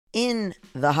In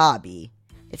the hobby,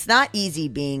 it's not easy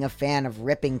being a fan of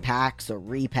ripping packs or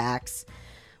repacks.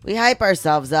 We hype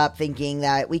ourselves up thinking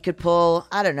that we could pull,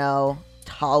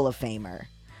 Hall of Famer.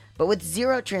 But with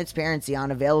zero transparency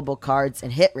on available cards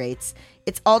and hit rates,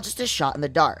 it's all just a shot in the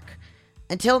dark.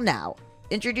 Until now,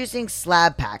 introducing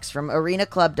slab packs from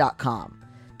arenaclub.com.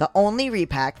 The only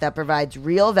repack that provides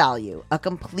real value, a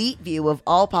complete view of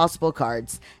all possible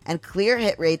cards, and clear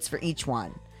hit rates for each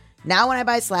one. Now when I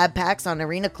buy slab packs on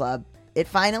Arena Club, it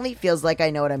finally feels like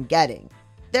I know what I'm getting.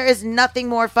 There is nothing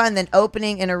more fun than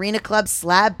opening an Arena Club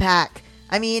slab pack.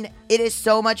 I mean, it is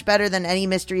so much better than any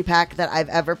mystery pack that I've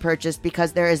ever purchased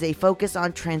because there is a focus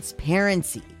on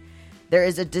transparency. There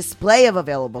is a display of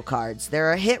available cards.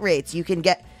 There are hit rates you can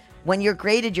get. When you're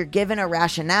graded, you're given a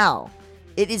rationale.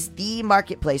 It is the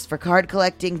marketplace for card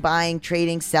collecting, buying,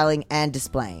 trading, selling, and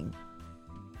displaying.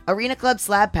 Arena Club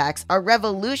slab packs are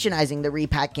revolutionizing the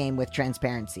repack game with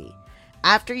transparency.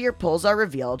 After your pulls are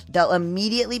revealed, they'll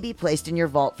immediately be placed in your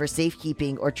vault for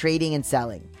safekeeping or trading and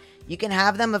selling. You can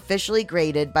have them officially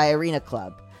graded by Arena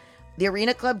Club. The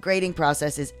Arena Club grading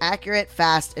process is accurate,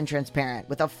 fast, and transparent,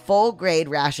 with a full grade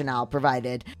rationale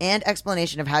provided and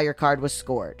explanation of how your card was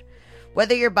scored.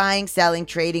 Whether you're buying, selling,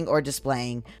 trading, or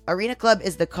displaying, Arena Club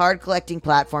is the card collecting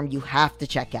platform you have to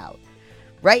check out.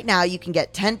 Right now, you can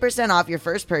get 10% off your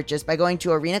first purchase by going to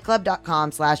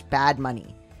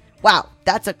arenaclub.com/badmoney. Wow,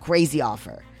 that's a crazy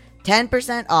offer.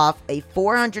 10% off a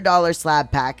 $400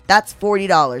 slab pack, that's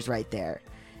 $40 right there.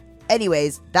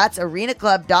 Anyways, that's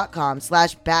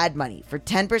arenaclub.com/badmoney for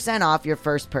 10% off your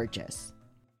first purchase.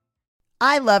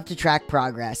 I love to track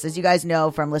progress. As you guys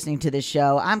know from listening to this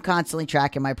show, I'm constantly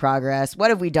tracking my progress.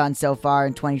 What have we done so far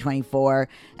in 2024?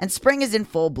 And spring is in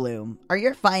full bloom. Are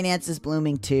your finances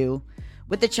blooming too?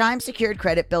 With the Chime Secured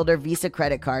Credit Builder Visa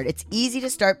credit card, it's easy to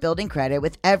start building credit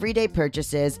with everyday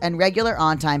purchases and regular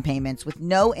on-time payments with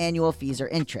no annual fees or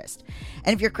interest.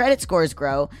 And if your credit scores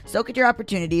grow, so could your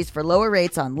opportunities for lower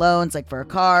rates on loans like for a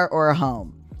car or a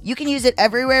home. You can use it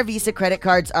everywhere Visa credit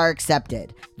cards are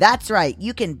accepted. That's right,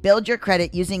 you can build your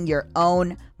credit using your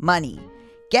own money.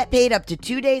 Get paid up to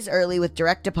 2 days early with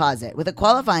direct deposit. With a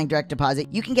qualifying direct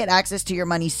deposit, you can get access to your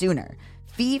money sooner.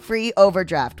 Fee-free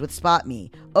overdraft with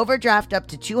SpotMe. Overdraft up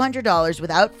to $200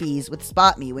 without fees with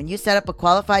SpotMe when you set up a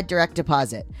qualified direct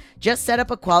deposit. Just set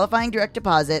up a qualifying direct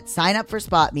deposit, sign up for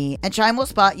SpotMe, and Chime will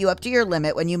spot you up to your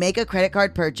limit when you make a credit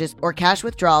card purchase or cash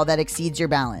withdrawal that exceeds your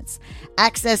balance.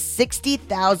 Access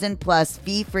 60,000 plus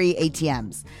fee-free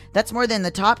ATMs. That's more than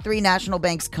the top 3 national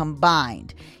banks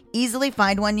combined. Easily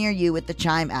find one near you with the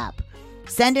Chime app.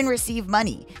 Send and receive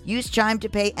money. Use Chime to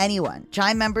pay anyone,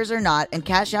 Chime members or not, and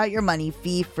cash out your money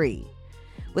fee-free.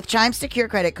 With Chime's secure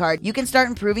credit card, you can start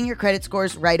improving your credit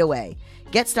scores right away.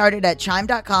 Get started at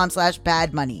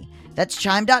chime.com/badmoney. That's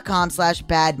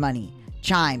chime.com/badmoney.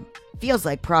 Chime. Feels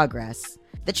like progress.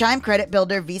 The Chime Credit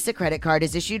Builder Visa credit card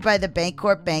is issued by the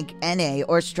Bancorp Bank N.A.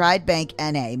 or Stride Bank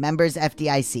N.A., members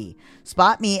FDIC.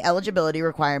 SpotMe eligibility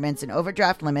requirements and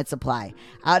overdraft limits apply.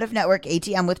 Out-of-network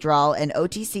ATM withdrawal and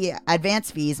OTC advance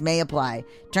fees may apply.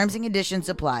 Terms and conditions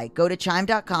apply. Go to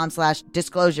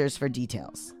chime.com/disclosures for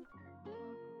details.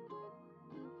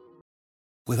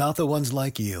 Without the ones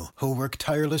like you, who work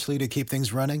tirelessly to keep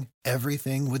things running,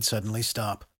 everything would suddenly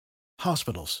stop.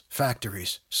 Hospitals,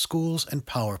 factories, schools, and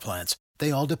power plants, they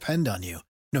all depend on you.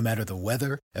 No matter the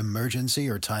weather, emergency,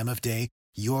 or time of day,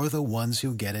 you're the ones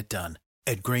who get it done.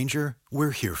 At Grainger,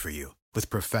 we're here for you with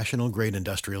professional-grade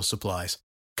industrial supplies.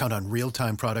 Count on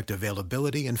real-time product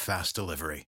availability and fast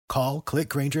delivery. Call, click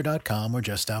Grainger.com, or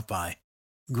just stop by.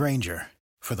 Grainger,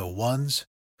 for the ones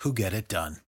who get it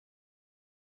done.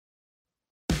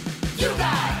 You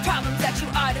got problems that you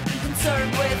ought to be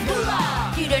concerned with.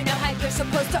 Moolah! You don't know how you're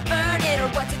supposed to earn it, or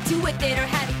what to do with it, or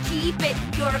how to keep it.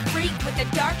 You're a freak with a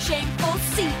dark, shameful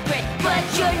secret. But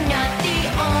you're not the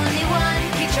only one.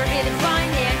 Get your hidden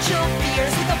financial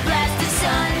fears with a blast of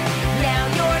sun. Now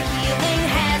your healing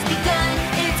has begun.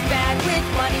 It's Bad with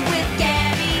Money with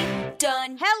Gabby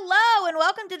Dunn. Hello, and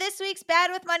welcome to this week's Bad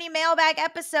with Money mailbag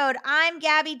episode. I'm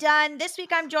Gabby Dunn. This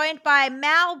week I'm joined by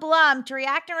Mal Blum to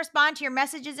react and respond to your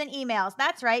messages and emails.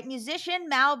 That's right, musician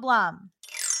Mal Blum.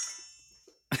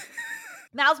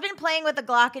 Mal's been playing with the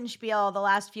glockenspiel the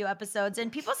last few episodes,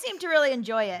 and people seem to really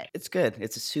enjoy it. It's good.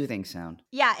 It's a soothing sound.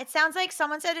 Yeah, it sounds like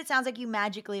someone said it sounds like you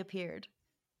magically appeared.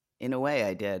 In a way,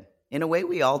 I did. In a way,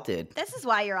 we all did. This is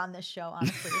why you're on this show,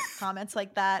 honestly. Comments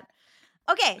like that.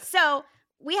 Okay, so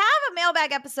we have a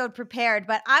mailbag episode prepared,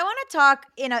 but I want to talk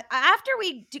after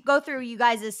we go through you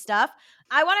guys' stuff.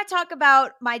 I want to talk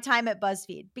about my time at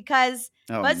BuzzFeed because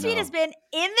BuzzFeed has been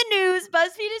in the news.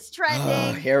 BuzzFeed is trending.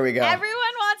 Oh, here we go.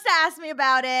 Everyone wants to ask me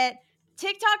about it.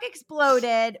 TikTok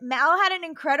exploded. Mal had an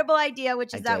incredible idea,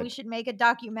 which is I that did. we should make a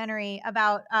documentary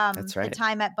about That's the right.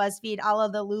 time at BuzzFeed, all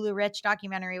of the Lulu Rich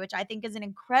documentary, which I think is an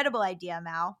incredible idea,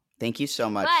 Mal. Thank you so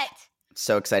much. But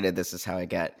So excited. This is how I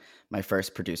get my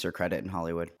first producer credit in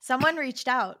Hollywood. someone reached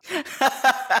out.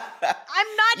 I'm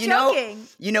not joking.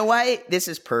 You know why this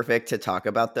is perfect to talk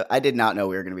about? I did not know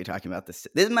we were going to be talking about this.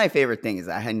 This is my favorite thing, is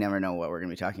I never know what we're going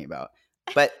to be talking about.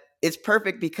 But it's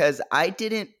perfect because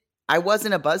I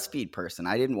wasn't a BuzzFeed person.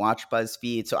 I didn't watch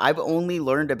BuzzFeed. So I've only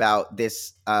learned about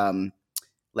this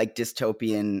like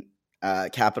dystopian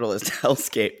capitalist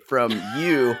hellscape from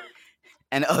you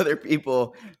and other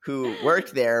people who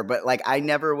worked there. But like, I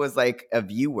never was like a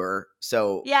viewer.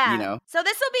 So, Yeah. you know. So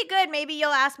this will be good. Maybe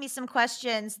you'll ask me some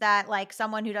questions that like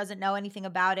someone who doesn't know anything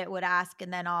about it would ask,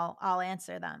 and then I'll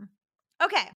answer them.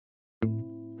 Okay.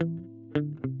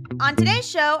 On today's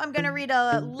show, I'm going to read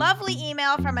a lovely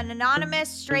email from an anonymous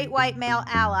straight white male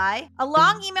ally, a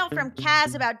long email from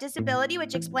Kaz about disability,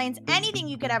 which explains anything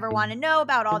you could ever want to know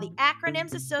about all the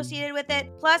acronyms associated with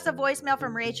it, plus a voicemail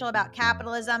from Rachel about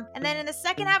capitalism. And then in the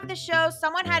second half of the show,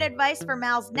 someone had advice for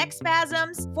Mal's neck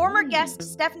spasms. Former guest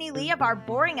Stephanie Lee of our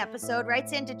boring episode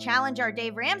writes in to challenge our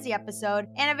Dave Ramsey episode,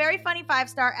 and a very funny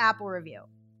 5-star Apple review.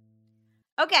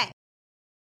 Okay,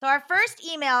 so our first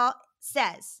email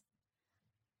says,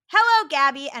 "Hello,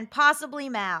 Gabby, and possibly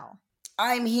Mal.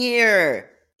 I'm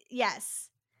here. Yes.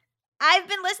 I've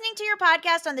been listening to your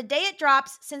podcast on the day it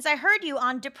drops since I heard you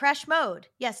on Depresh Mode."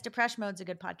 Yes, Depresh Mode's a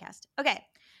good podcast. Okay.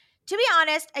 "To be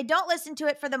honest, I don't listen to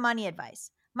it for the money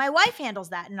advice. My wife handles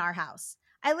that in our house.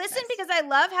 I listen because I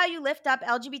love how you lift up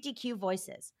LGBTQ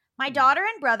voices. My daughter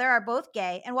and brother are both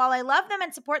gay, and while I love them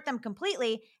and support them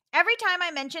completely, every time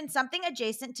I mention something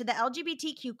adjacent to the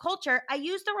LGBTQ culture, I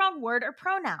use the wrong word or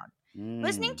pronoun.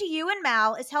 Listening to you and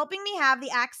Mal is helping me have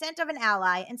the accent of an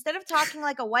ally instead of talking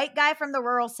like a white guy from the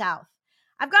rural South.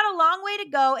 I've got a long way to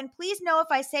go, and please know if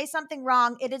I say something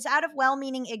wrong, it is out of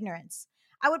well-meaning ignorance.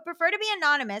 I would prefer to be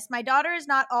anonymous. My daughter is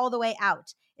not all the way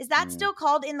out. Is that still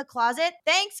called in the closet?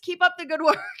 Thanks. Keep up the good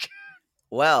work."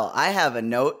 Well, I have a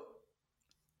note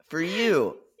for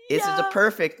you. This is Yeah. a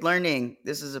perfect learning.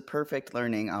 This is a perfect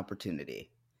learning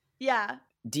opportunity. Yeah.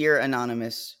 Dear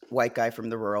anonymous white guy from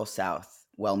the rural South,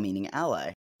 well-meaning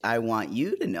ally, I want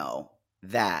you to know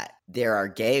that there are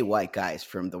gay white guys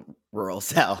from the rural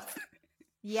South.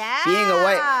 Yeah.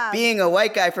 Being a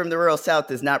white guy from the rural South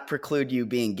does not preclude you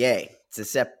being gay.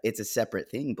 It's a separate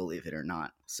thing, believe it or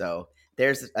not. So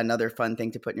there's another fun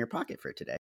thing to put in your pocket for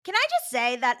today. Can I just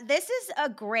say that this is a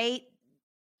great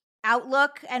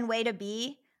outlook and way to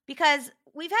be, because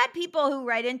we've had people who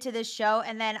write into this show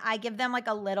and then I give them like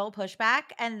a little pushback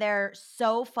and they're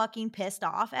so fucking pissed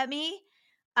off at me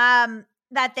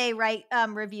that they write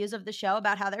reviews of the show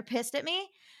about how they're pissed at me.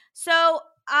 So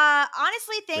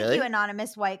honestly, thank Really? you,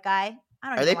 anonymous white guy. I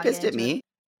don't Are even they wanna get pissed at into it. me?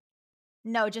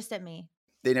 No, just at me.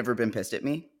 They never been pissed at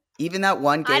me? Even that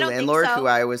one I gay don't think landlord so. who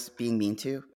I was being mean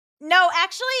to? No,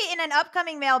 actually, in an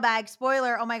upcoming mailbag,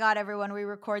 spoiler, oh my God, everyone, we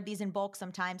record these in bulk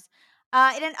sometimes.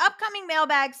 In an upcoming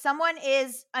mailbag, someone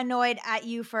is annoyed at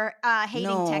you for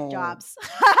hating tech No. jobs.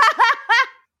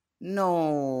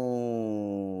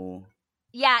 No.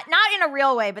 Yeah, not in a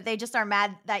real way, but they just are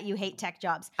mad that you hate tech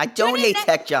jobs. I don't hate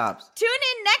tech jobs. Tune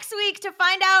in next week to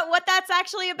find out what that's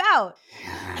actually about.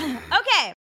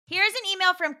 Okay, here's an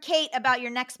email from Kate about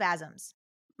your neck spasms.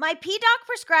 "My PDoc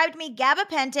prescribed me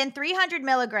gabapentin 300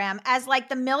 milligram as like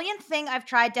the millionth thing I've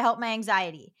tried to help my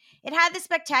anxiety. It had the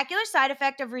spectacular side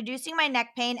effect of reducing my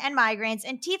neck pain and migraines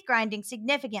and teeth grinding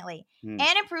significantly and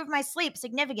improved my sleep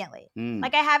significantly.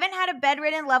 Like I haven't had a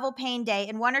bedridden level pain day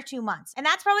in 1 or 2 months. And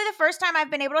that's probably the first time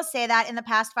I've been able to say that in the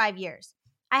past 5 years.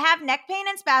 I have neck pain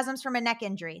and spasms from a neck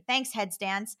injury. Thanks,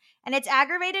 headstands. And it's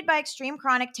aggravated by extreme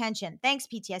chronic tension. Thanks,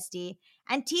 PTSD.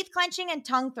 And teeth clenching and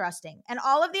tongue thrusting. And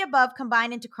all of the above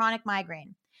combined into chronic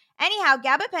migraine. Anyhow,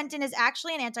 gabapentin is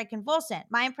actually an anticonvulsant.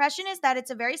 My impression is that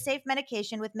it's a very safe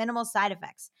medication with minimal side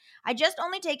effects. I just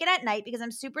only take it at night because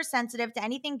I'm super sensitive to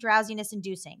anything drowsiness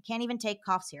inducing. Can't even take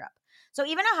cough syrup. So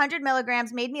even 100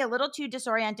 milligrams made me a little too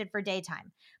disoriented for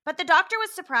daytime. But the doctor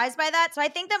was surprised by that, so I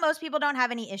think that most people don't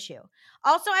have any issue.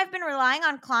 Also, I've been relying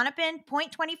on Klonopin,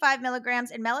 0.25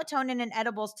 milligrams, and melatonin and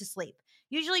edibles to sleep.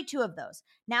 Usually 2 of those.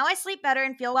 Now I sleep better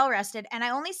and feel well rested, and I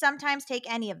only sometimes take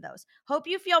any of those. Hope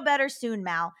you feel better soon,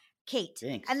 Mal. Kate."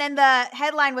 Thanks. And then the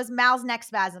headline was Mal's neck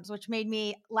spasms, which made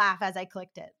me laugh as I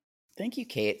clicked it. Thank you,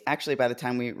 Kate. Actually, by the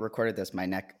time we recorded this, my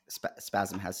neck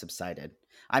spasm has subsided.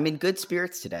 I'm in good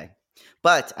spirits today.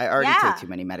 But I already take too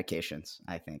many medications,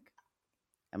 I think.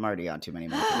 I'm already on too many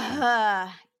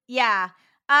medications. Yeah.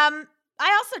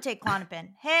 I also take Klonopin.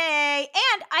 Hey,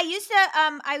 and I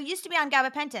used to be on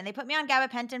gabapentin. They put me on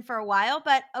gabapentin for a while,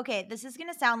 but okay, this is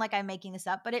gonna sound like I'm making this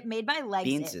up, but it made my legs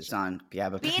Beans itch. is on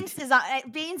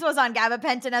gabapentin. Beans was on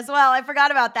gabapentin as well. I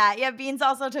forgot about that. Yeah, Beans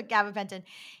also took gabapentin.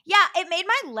 Yeah, it made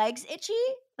my legs itchy.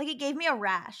 Like it gave me a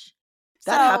rash.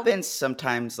 That happens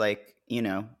sometimes. Like,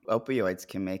 opioids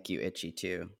can make you itchy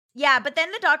too. Yeah, but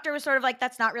then the doctor was sort of like,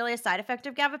 that's not really a side effect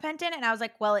of gabapentin, and I was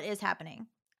like, well, it is happening.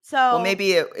 So well,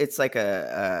 maybe it's like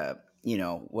a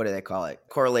what do they call it?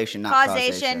 Correlation, not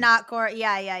causation.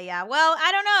 Yeah. Well,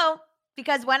 I don't know,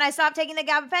 because when I stopped taking the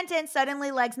gabapentin, suddenly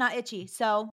legs not itchy.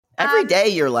 So every day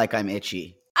you're like, I'm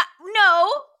itchy.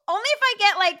 No, only if I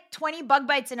get like 20 bug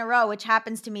bites in a row, which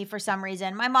happens to me for some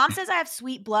reason. My mom says I have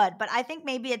sweet blood, but I think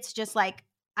maybe it's just like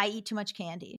I eat too much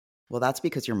candy. Well, that's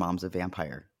because your mom's a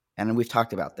vampire. And we've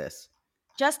talked about this.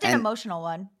 Just an emotional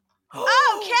one. Okay.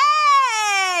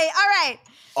 All right.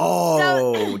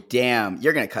 Oh, damn.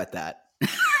 You're going to cut that.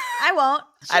 I won't.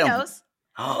 She knows.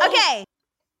 Okay.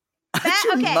 That's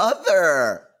your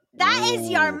mother.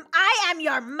 I am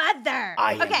your mother.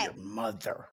 I am your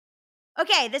mother.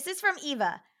 Okay, this is from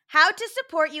Eva. How to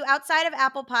support you outside of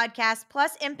Apple Podcasts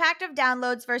plus impact of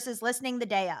downloads versus listening the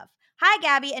day of. Hi,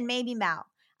 Gabby and maybe Mal.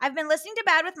 I've been listening to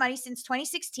Bad with Money since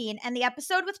 2016, and the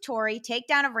episode with Tori,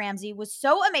 Takedown of Ramsey, was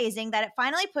so amazing that it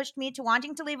finally pushed me to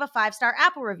wanting to leave a 5-star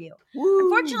Apple review. Woo.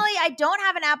 Unfortunately, I don't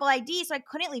have an Apple ID, so I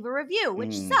couldn't leave a review,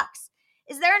 which sucks.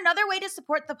 Is there another way to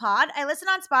support the pod? I listen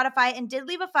on Spotify and did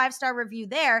leave a 5-star review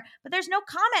there, but there's no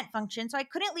comment function, so I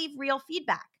couldn't leave real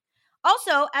feedback.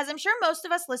 Also, as I'm sure most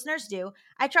of us listeners do,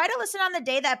 I try to listen on the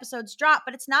day the episodes drop,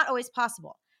 but it's not always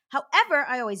possible. However,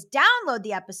 I always download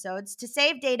the episodes to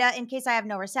save data in case I have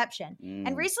no reception.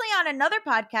 And recently on another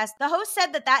podcast, the host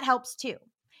said that helps too.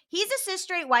 He's a cis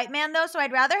straight white man though, so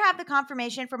I'd rather have the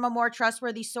confirmation from a more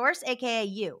trustworthy source, aka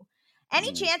you.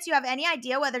 Any chance you have any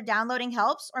idea whether downloading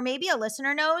helps, or maybe a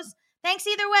listener knows? Thanks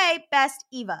either way. Best,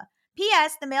 Eva.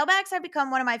 P.S. The mailbags have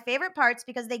become one of my favorite parts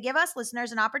because they give us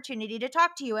listeners an opportunity to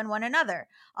talk to you and one another.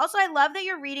 Also, I love that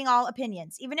you're reading all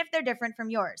opinions, even if they're different from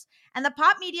yours. And the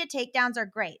pop media takedowns are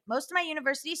great. Most of my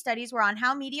university studies were on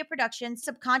how media production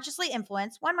subconsciously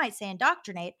influence, one might say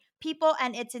indoctrinate, people,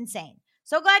 and it's insane.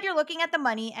 So glad you're looking at the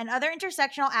money and other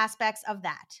intersectional aspects of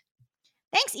that.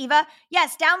 Thanks, Eva.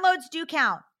 Yes, downloads do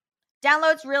count.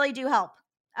 Downloads really do help.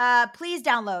 Please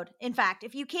download. In fact,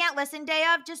 if you can't listen day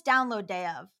of, just download day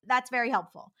of. That's very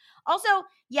helpful. Also,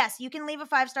 yes, you can leave a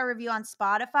 5-star review on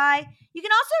Spotify. You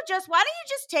can also why don't you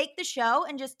just take the show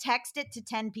and just text it to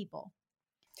 10 people?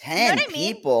 10 you know what I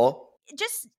mean? people?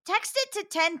 Just text it to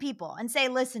 10 people and say,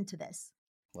 listen to this.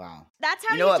 Wow. That's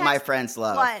how you know what my friends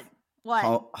love? What?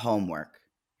 Homework.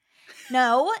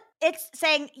 No, it's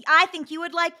saying, I think you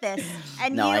would like this.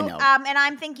 And no, I know. And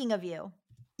I'm thinking of you.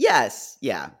 Yes.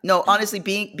 Yeah. No, honestly,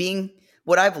 being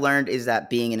what I've learned is that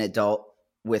being an adult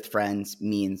with friends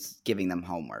means giving them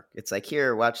homework. It's like,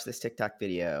 here, watch this TikTok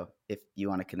video if you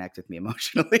want to connect with me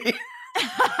emotionally.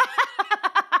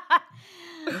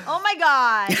 Oh my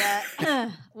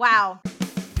God. Wow.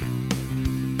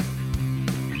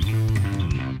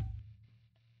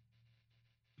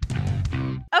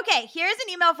 Okay, here's an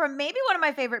email from maybe one of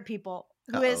my favorite people,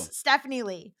 who is Stephanie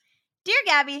Lee. Dear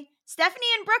Gabby, Stephanie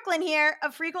in Brooklyn here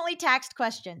of Frequently Taxed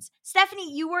Questions.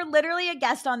 Stephanie, you were literally a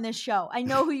guest on this show. I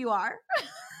know who you are.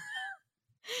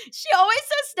 She always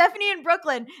says Stephanie in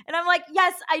Brooklyn. And I'm like,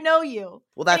 yes, I know you.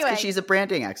 Well, that's because she's a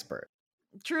branding expert.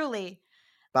 Truly.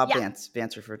 Bob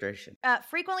Vance Refrigeration.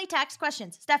 Frequently Taxed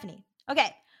Questions. Stephanie.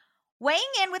 Okay. Weighing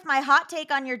in with my hot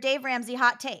take on your Dave Ramsey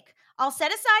hot take. I'll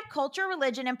set aside culture,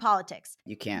 religion, and politics.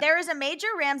 You can't. There is a major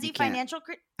Ramsey financial...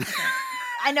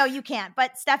 I know you can't,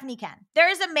 but Stephanie can. There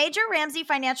is a major Ramsey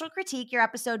financial critique your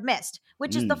episode missed,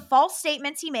 which is the false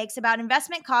statements he makes about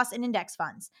investment costs and index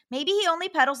funds. Maybe he only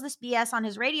peddles this BS on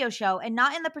his radio show and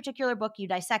not in the particular book you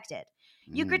dissected.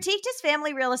 You critiqued his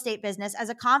family real estate business as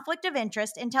a conflict of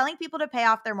interest in telling people to pay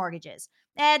off their mortgages.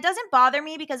 It doesn't bother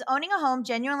me because owning a home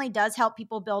genuinely does help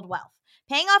people build wealth.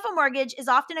 Paying off a mortgage is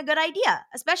often a good idea,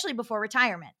 especially before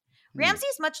retirement.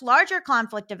 Ramsey's much larger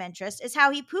conflict of interest is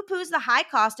how he poo-poos the high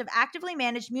cost of actively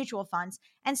managed mutual funds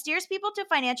and steers people to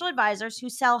financial advisors who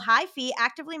sell high-fee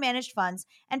actively managed funds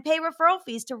and pay referral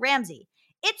fees to Ramsey.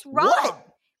 It's wrong. What?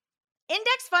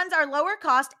 Index funds are lower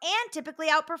cost and typically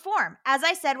outperform, as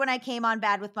I said when I came on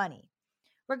Bad with Money.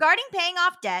 Regarding paying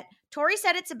off debt, Tori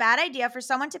said it's a bad idea for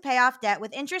someone to pay off debt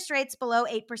with interest rates below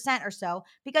 8% or so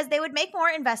because they would make more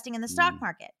investing in the stock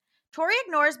market. Tori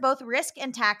ignores both risk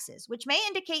and taxes, which may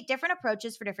indicate different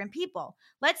approaches for different people.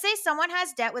 Let's say someone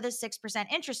has debt with a 6%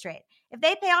 interest rate. If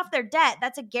they pay off their debt,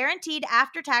 that's a guaranteed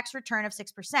after-tax return of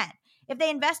 6%. If they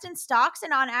invest in stocks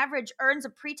and on average earns a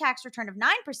pre-tax return of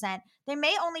 9%, they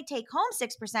may only take home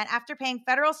 6% after paying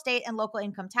federal, state, and local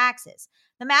income taxes.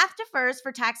 The math differs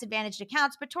for tax-advantaged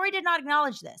accounts, but Tori did not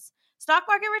acknowledge this. Stock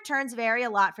market returns vary a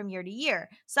lot from year to year.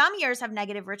 Some years have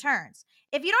negative returns.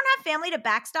 If you don't have family to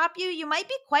backstop you, you might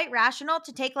be quite rational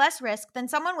to take less risk than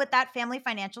someone with that family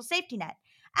financial safety net.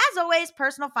 As always,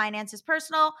 personal finance is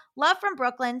personal. Love from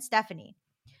Brooklyn, Stephanie.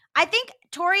 I think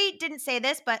Tori didn't say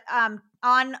this, but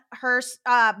on her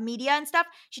media and stuff,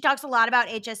 she talks a lot about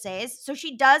HSAs. So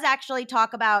she does actually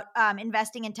talk about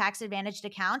investing in tax-advantaged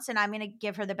accounts, and I'm going to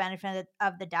give her the benefit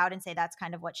of the doubt and say that's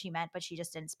kind of what she meant, but she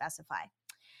just didn't specify.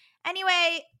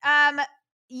 Anyway,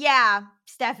 yeah,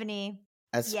 Stephanie.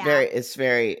 It's Yeah. very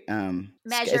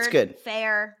Measured, it's good.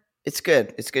 fair. It's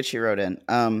good. It's good she wrote in.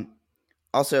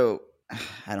 Also,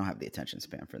 I don't have the attention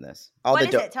span for this. What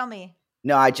is it? Tell me.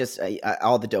 No,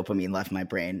 all the dopamine left my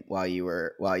brain while you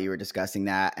were discussing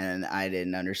that, and I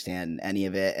didn't understand any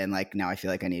of it, and like now I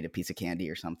feel like I need a piece of candy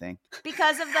or something.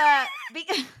 Because of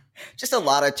the just a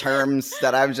lot of terms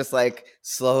that I'm just like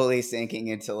slowly sinking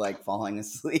into like falling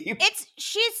asleep.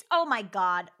 She's oh my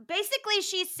God. Basically,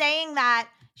 she's saying that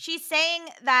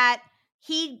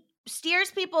he steers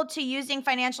people to using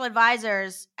financial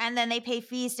advisors and then they pay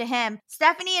fees to him.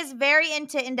 Stephanie is very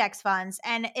into index funds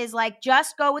and is like,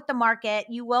 just go with the market.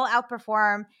 You will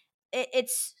outperform.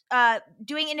 It's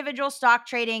doing individual stock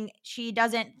trading she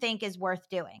doesn't think is worth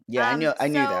doing. Yeah, I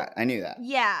knew that.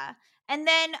 Yeah. And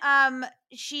then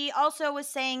she also was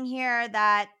saying here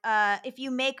that if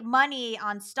you make money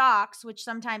on stocks, which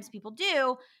sometimes people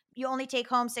do, you only take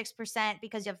home 6%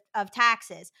 because of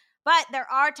taxes. But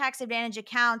there are tax advantage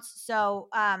accounts, so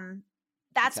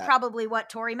that's probably what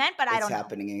Tori meant, but I don't know. It's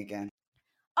happening again.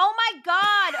 Oh my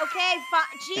God. Okay,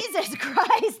 Jesus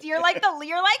Christ. You're like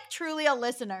truly a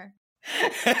listener.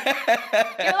 You're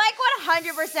like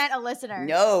 100% a listener.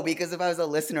 No, because if I was a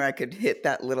listener, I could hit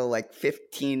that little like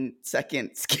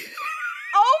 15-second skip.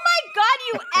 Oh my God,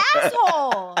 you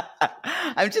asshole.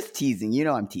 I'm just teasing. You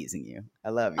know I'm teasing you.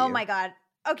 I love you. Oh my God.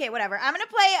 Okay, whatever. I'm going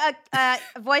to play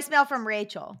a voicemail from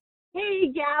Rachel.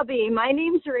 Hey, Gabby. My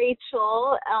name's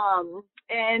Rachel,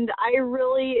 and I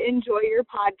really enjoy your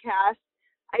podcast.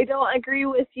 I don't agree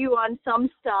with you on some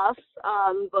stuff,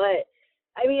 but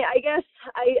I mean, I guess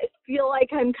I feel like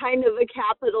I'm kind of a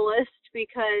capitalist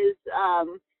because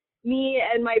me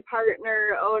and my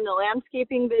partner own a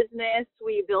landscaping business.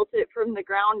 We built it from the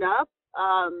ground up,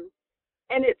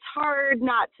 and it's hard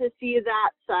not to see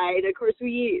that side. Of course,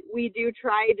 we do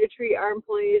try to treat our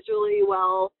employees really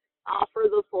well, offer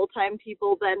the full-time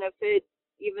people benefits,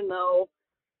 even though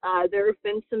there have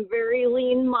been some very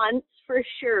lean months for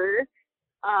sure.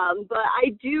 But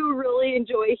I do really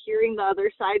enjoy hearing the other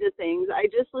side of things. I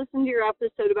just listened to your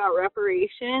episode about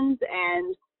reparations,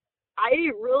 and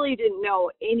I really didn't know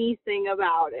anything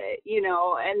about it,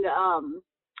 and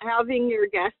having your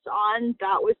guests on,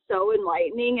 that was so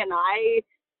enlightening. And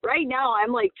right now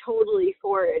I'm like totally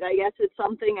for it. I guess it's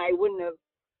something I wouldn't have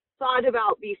thought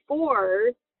about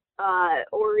before,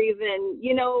 or even,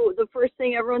 the first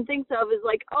thing everyone thinks of is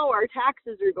like, oh, our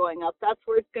taxes are going up. That's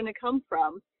where it's going to come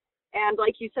from. And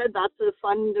like you said, that's a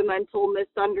fundamental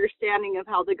misunderstanding of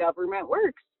how the government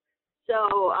works.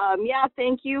 So, yeah,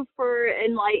 thank you for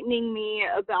enlightening me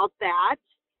about that.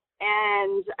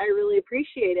 And I really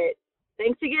appreciate it.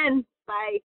 Thanks again.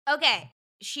 Bye. Okay.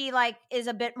 She is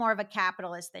a bit more of a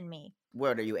capitalist than me.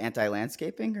 What, are you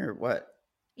anti-landscaping or what?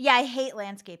 Yeah, I hate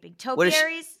landscaping.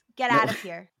 Topiaries, get out of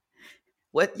here.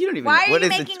 What? You don't even Why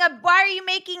are you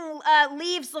making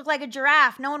leaves look like a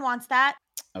giraffe? No one wants that.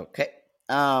 Okay.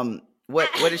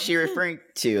 What is she referring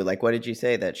to? Like, what did you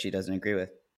say that she doesn't agree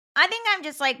with? I think I'm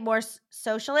just more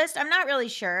socialist. I'm not really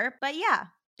sure, but yeah,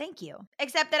 thank you.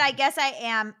 Except that I guess I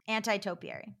am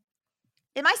anti-topiary.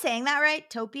 Am I saying that right?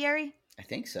 Topiary? I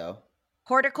think so.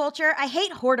 Horticulture? I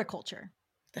hate horticulture.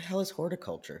 What the hell is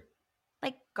horticulture?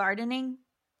 Like gardening?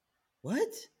 What?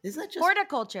 Isn't that just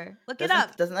horticulture? Look it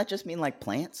up. Doesn't that just mean like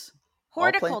plants?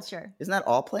 Horticulture. Plants? Isn't that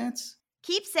all plants?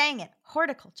 Keep saying it.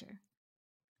 Horticulture.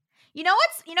 Who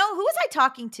was I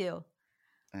talking to?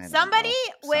 Somebody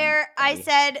where I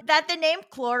said that the name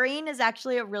chlorine is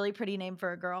actually a really pretty name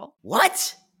for a girl.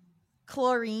 What?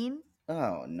 Chlorine.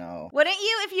 Oh, no. Wouldn't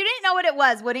you, if you didn't know what it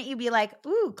was, wouldn't you be like,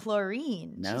 ooh,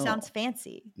 chlorine? No. She sounds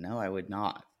fancy. No, I would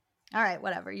not. All right,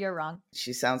 whatever. You're wrong.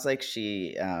 She sounds like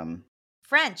she...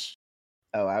 French.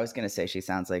 Oh, I was going to say she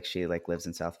sounds like she lives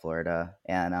in South Florida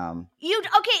and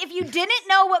Okay, if you didn't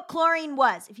know what chlorine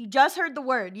was, if you just heard the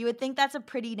word, you would think that's a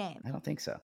pretty name. I don't think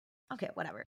so. Okay,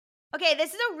 whatever. Okay,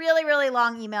 this is a really, really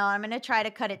long email. I'm going to try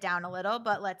to cut it down a little,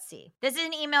 but let's see. This is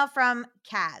an email from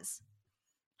Kaz.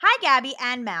 Hi, Gabby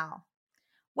and Mal.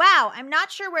 Wow, I'm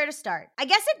not sure where to start. I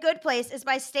guess a good place is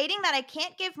by stating that I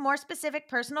can't give more specific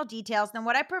personal details than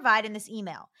what I provide in this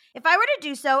email. If I were to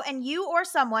do so and you or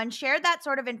someone shared that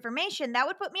sort of information, that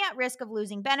would put me at risk of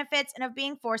losing benefits and of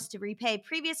being forced to repay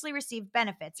previously received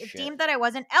benefits. It Sure. deemed that I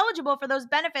wasn't eligible for those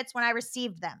benefits when I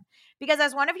received them. Because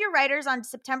as one of your writers on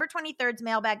September 23rd's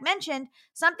mailbag mentioned,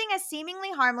 something as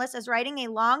seemingly harmless as writing a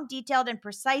long, detailed, and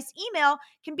precise email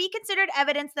can be considered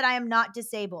evidence that I am not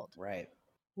disabled. Right.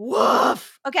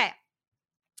 Woof. Okay.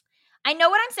 I know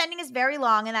what I'm sending is very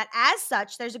long and that as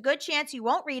such, there's a good chance you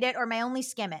won't read it or may only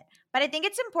skim it. But I think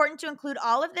it's important to include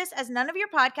all of this as none of your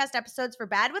podcast episodes for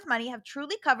Bad with Money have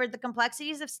truly covered the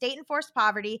complexities of state-enforced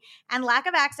poverty and lack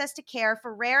of access to care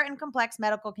for rare and complex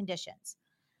medical conditions.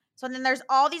 So then there's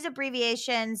all these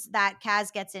abbreviations that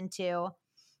Kaz gets into.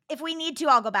 If we need to,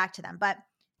 I'll go back to them. But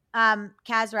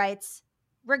Kaz writes,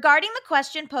 regarding the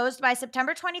question posed by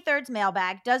September 23rd's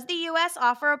mailbag, does the U.S.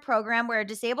 offer a program where a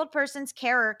disabled person's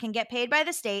carer can get paid by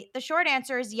the state? The short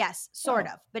answer is yes, sort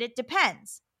of, but it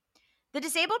depends. The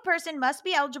disabled person must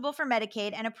be eligible for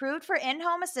Medicaid and approved for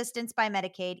in-home assistance by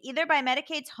Medicaid, either by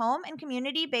Medicaid's Home and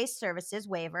Community-Based Services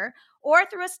waiver or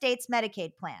through a state's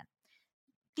Medicaid plan.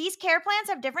 These care plans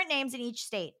have different names in each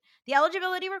state. The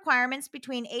eligibility requirements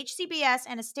between HCBS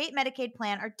and a state Medicaid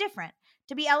plan are different.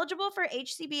 To be eligible for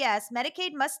HCBS,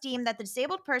 Medicaid must deem that the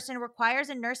disabled person requires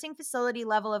a nursing facility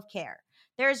level of care.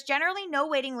 There is generally no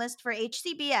waiting list for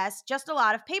HCBS, just a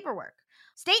lot of paperwork.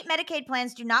 State Medicaid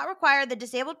plans do not require the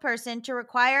disabled person to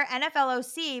require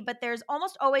NFLOC, but there's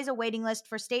almost always a waiting list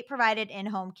for state-provided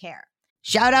in-home care.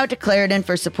 Shout out to Claritin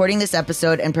for supporting this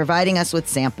episode and providing us with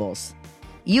samples.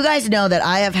 You guys know that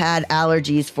I have had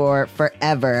allergies for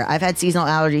forever. I've had seasonal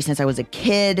allergies since I was a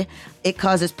kid. It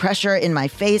causes pressure in my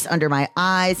face, under my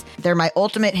eyes. They're my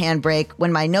ultimate handbrake.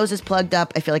 When my nose is plugged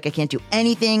up, I feel like I can't do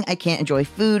anything. I can't enjoy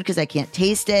food because I can't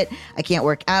taste it. I can't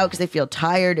work out because I feel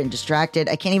tired and distracted.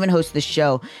 I can't even host the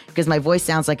show because my voice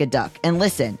sounds like a duck. And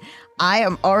listen, I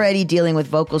am already dealing with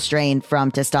vocal strain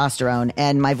from testosterone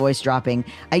and my voice dropping.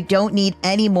 I don't need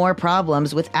any more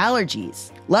problems with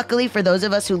allergies. Luckily, for those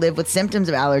of us who live with symptoms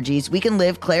of allergies, we can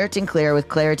live Claritin Clear with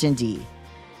Claritin D.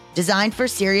 Designed for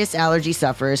serious allergy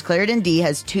sufferers, Claritin D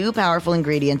has 2 powerful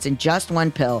ingredients in just one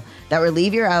pill that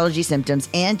relieve your allergy symptoms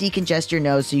and decongest your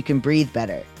nose so you can breathe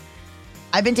better.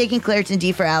 I've been taking Claritin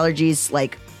D for allergies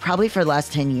probably for the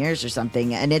last 10 years or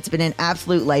something, and it's been an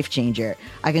absolute life changer.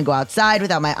 I can go outside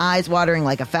without my eyes watering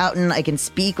like a fountain. I can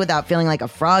speak without feeling like a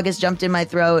frog has jumped in my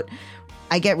throat.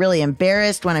 I get really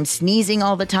embarrassed when I'm sneezing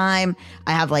all the time.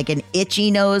 I have an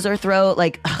itchy nose or throat.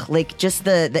 Just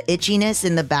the itchiness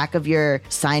in the back of your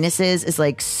sinuses is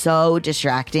so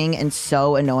distracting and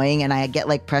so annoying, and I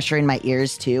get pressure in my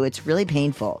ears too. It's really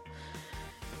painful.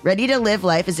 Ready to live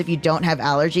life as if you don't have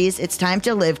allergies? It's time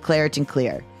to live Claritin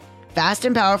Clear. Fast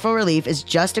and powerful relief is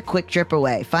just a quick trip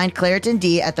away. Find Claritin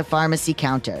D at the pharmacy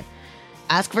counter.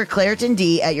 Ask for Claritin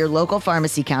D at your local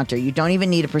pharmacy counter. You don't even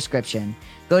need a prescription.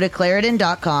 Go to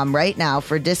Claritin.com right now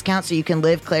for a discount so you can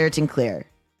live Claritin Clear.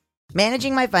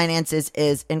 Managing my finances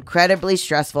is incredibly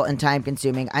stressful and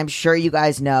time-consuming. I'm sure you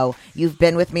guys know. You've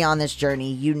been with me on this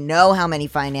journey. You know how many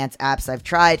finance apps I've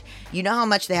tried. You know how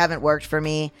much they haven't worked for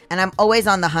me. And I'm always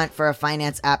on the hunt for a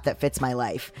finance app that fits my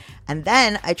life. And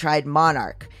then I tried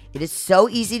Monarch. It is so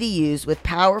easy to use with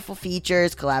powerful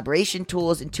features, collaboration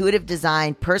tools, intuitive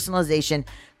design, personalization,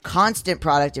 constant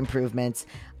product improvements.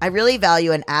 I really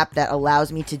value an app that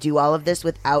allows me to do all of this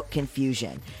without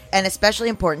confusion. And especially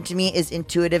important to me is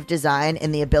intuitive design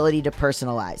and the ability to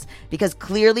personalize, because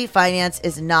clearly finance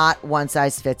is not one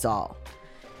size fits all.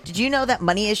 Did you know that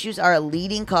money issues are a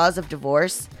leading cause of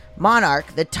divorce?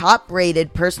 Monarch, the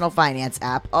top-rated personal finance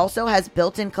app, also has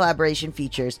built-in collaboration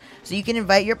features so you can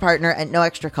invite your partner at no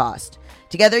extra cost.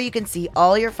 Together, you can see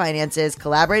all your finances,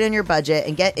 collaborate on your budget,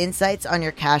 and get insights on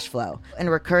your cash flow and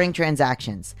recurring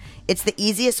transactions. It's the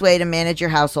easiest way to manage your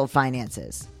household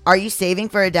finances. Are you saving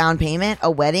for a down payment, a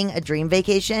wedding, a dream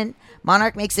vacation?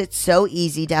 Monarch makes it so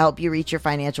easy to help you reach your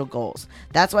financial goals.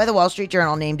 That's why the Wall Street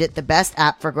Journal named it the best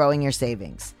app for growing your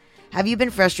savings. Have you been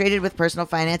frustrated with personal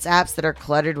finance apps that are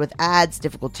cluttered with ads,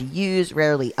 difficult to use,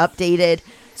 rarely updated?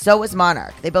 So was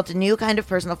Monarch. They built a new kind of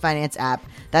personal finance app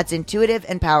that's intuitive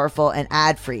and powerful and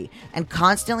ad-free and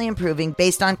constantly improving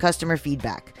based on customer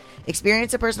feedback.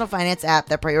 Experience a personal finance app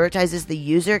that prioritizes the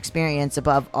user experience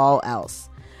above all else.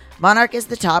 Monarch is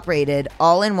the top-rated,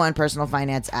 all-in-one personal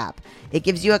finance app. It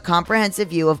gives you a comprehensive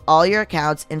view of all your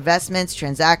accounts, investments,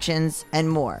 transactions, and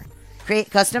more.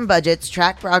 Create custom budgets,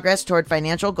 track progress toward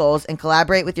financial goals, and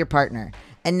collaborate with your partner.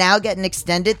 And now get an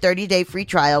extended 30-day free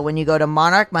trial when you go to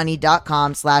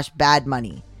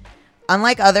monarchmoney.com/badmoney.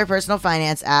 Unlike other personal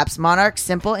finance apps, Monarch's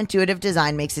simple, intuitive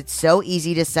design makes it so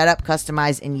easy to set up,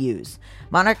 customize, and use.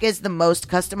 Monarch is the most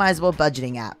customizable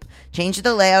budgeting app. Change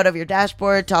the layout of your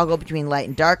dashboard, toggle between light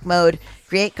and dark mode,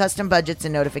 create custom budgets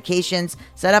and notifications,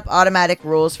 set up automatic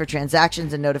rules for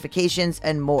transactions and notifications,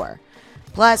 and more.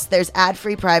 Plus, there's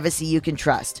ad-free privacy you can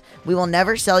trust. We will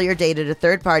never sell your data to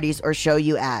third parties or show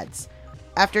you ads.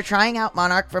 After trying out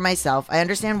Monarch for myself, I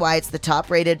understand why it's the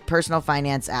top-rated personal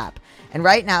finance app. And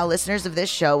right now, listeners of this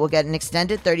show will get an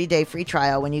extended 30-day free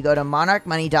trial when you go to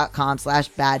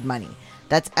monarchmoney.com/badmoney.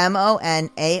 That's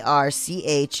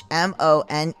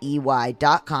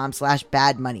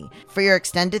monarchmoney.com/badmoney for your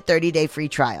extended 30-day free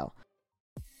trial.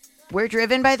 We're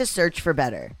driven by the search for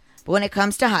better. But when it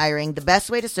comes to hiring, the best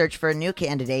way to search for a new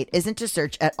candidate isn't to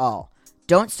search at all.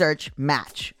 Don't search,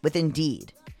 match with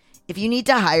Indeed. If you need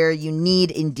to hire, you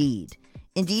need Indeed.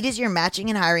 Indeed is your matching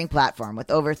and hiring platform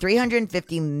with over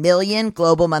 350 million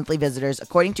global monthly visitors,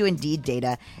 according to Indeed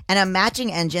data, and a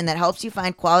matching engine that helps you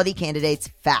find quality candidates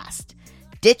fast.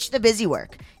 Ditch the busy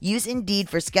work. Use Indeed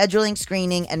for scheduling,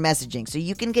 screening, and messaging so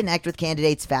you can connect with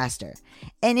candidates faster.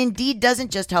 And Indeed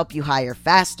doesn't just help you hire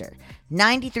faster.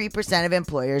 93% of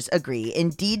employers agree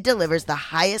Indeed delivers the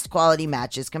highest quality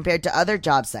matches compared to other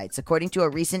job sites, according to a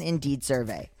recent Indeed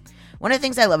survey. One of the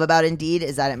things I love about Indeed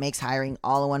is that it makes hiring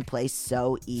all in one place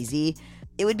so easy.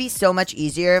 It would be so much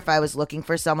easier if I was looking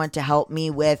for someone to help me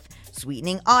with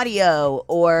sweetening audio,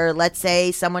 or let's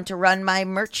say someone to run my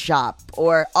merch shop,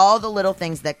 or all the little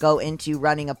things that go into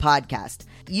running a podcast.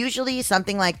 Usually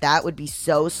something like that would be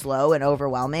so slow and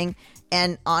overwhelming.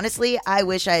 And honestly, I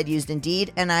wish I had used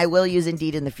Indeed, and I will use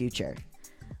Indeed in the future.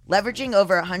 Leveraging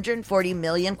over 140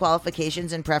 million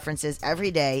qualifications and preferences every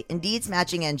day, Indeed's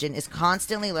matching engine is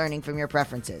constantly learning from your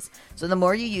preferences. So the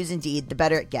more you use Indeed, the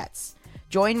better it gets.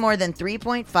 Join more than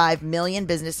 3.5 million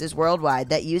businesses worldwide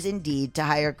that use Indeed to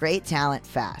hire great talent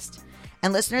fast.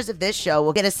 And listeners of this show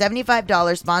will get a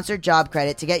 $75 sponsored job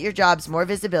credit to get your jobs more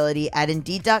visibility at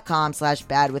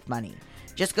Indeed.com/badwithmoney.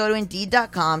 Just go to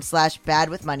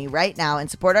Indeed.com/badwithmoney right now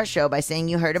and support our show by saying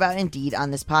you heard about Indeed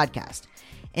on this podcast.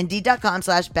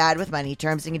 Indeed.com/badwithmoney.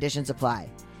 Terms and conditions apply.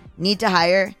 Need to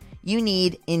hire? You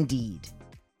need Indeed.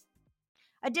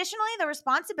 Additionally, the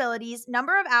responsibilities,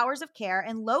 number of hours of care,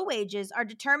 and low wages are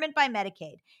determined by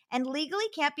Medicaid and legally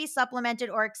can't be supplemented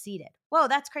or exceeded. Whoa,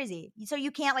 that's crazy. So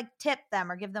you can't tip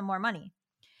them or give them more money.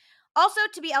 Also,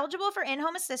 to be eligible for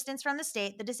in-home assistance from the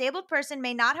state, the disabled person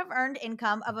may not have earned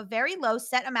income of a very low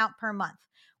set amount per month,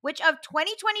 which of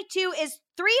 2022 is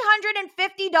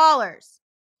 $350.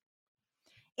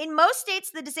 In most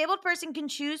states, the disabled person can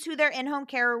choose who their in-home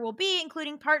carer will be,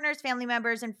 including partners, family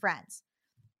members, and friends.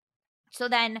 So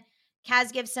then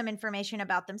Kaz gives some information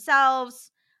about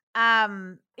themselves.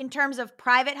 In terms of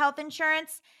private health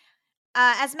insurance,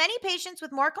 as many patients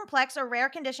with more complex or rare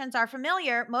conditions are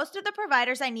familiar, most of the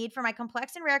providers I need for my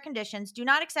complex and rare conditions do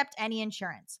not accept any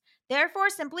insurance. Therefore,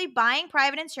 simply buying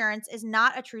private insurance is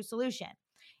not a true solution.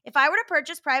 If I were to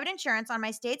purchase private insurance on my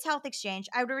state's health exchange,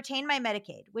 I would retain my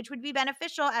Medicaid, which would be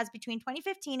beneficial as between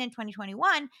 2015 and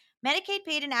 2021, Medicaid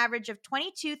paid an average of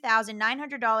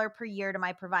 $22,900 per year to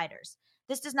my providers.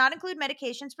 This does not include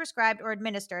medications prescribed or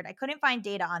administered. I couldn't find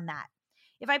data on that.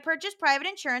 If I purchased private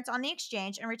insurance on the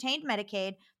exchange and retained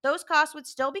Medicaid, those costs would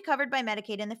still be covered by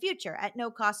Medicaid in the future at no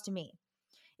cost to me.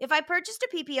 If I purchased a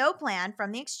PPO plan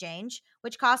from the exchange,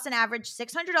 which costs an average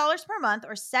 $600 per month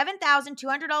or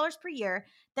 $7,200 per year,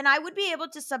 then I would be able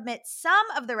to submit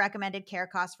some of the recommended care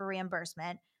costs for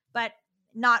reimbursement, but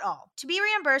not all. To be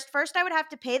reimbursed, first I would have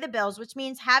to pay the bills, which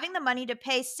means having the money to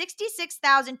pay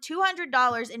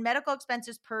 $66,200 in medical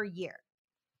expenses per year.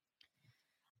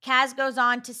 Kaz goes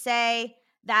on to say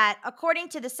that according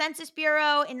to the Census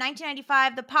Bureau, in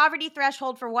 1995, the poverty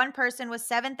threshold for one person was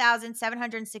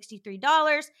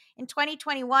 $7,763. In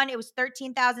 2021, it was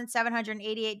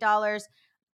 $13,788.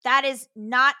 That is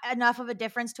not enough of a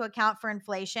difference to account for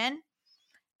inflation.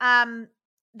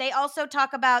 They also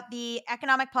talk about the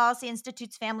Economic Policy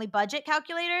Institute's family budget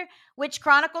calculator, which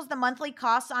chronicles the monthly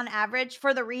costs on average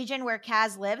for the region where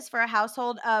Kaz lives for a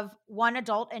household of one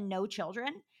adult and no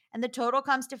children. And the total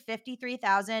comes to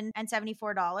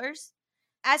 $53,074.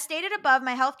 As stated above,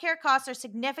 my healthcare costs are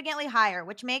significantly higher,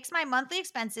 which makes my monthly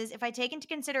expenses, if I take into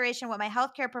consideration what my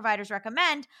healthcare providers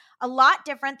recommend, a lot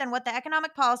different than what the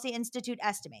Economic Policy Institute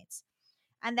estimates.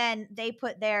 And then they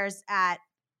put theirs at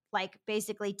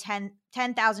basically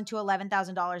 $10,000 to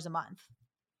 $11,000 a month.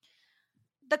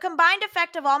 The combined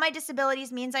effect of all my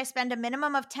disabilities means I spend a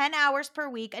minimum of 10 hours per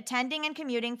week attending and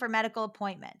commuting for medical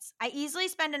appointments. I easily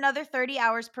spend another 30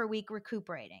 hours per week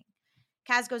recuperating.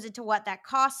 Kaz goes into what that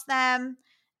costs them.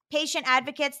 patient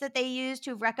advocates that they used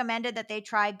who've recommended that they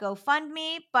try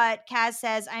GoFundMe, but Kaz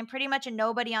says, I'm pretty much a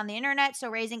nobody on the internet, so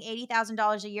raising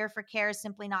 $80,000 a year for care is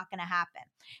simply not going to happen.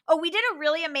 Oh, we did a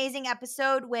really amazing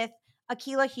episode with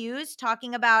Akilah Hughes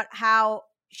talking about how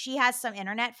she has some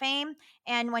internet fame,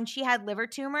 and when she had liver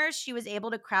tumors, she was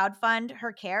able to crowdfund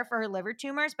her care for her liver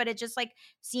tumors, but it just like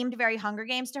seemed very Hunger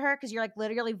Games to her because you're like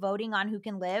literally voting on who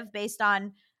can live based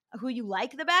on who you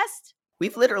like the best.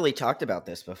 We've literally talked about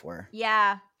this before.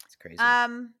 Yeah. It's crazy.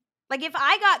 Like if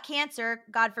I got cancer,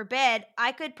 God forbid,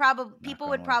 I could probably people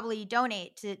would on wood. probably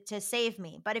donate to save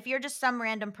me. But if you're just some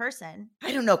random person,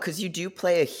 I don't know, because you do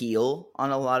play a heel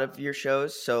on a lot of your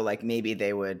shows, so like maybe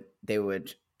they would they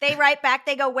write back,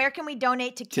 they go, where can we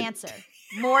donate to cancer?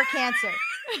 More cancer.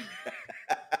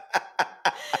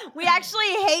 We actually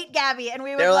hate Gabby, and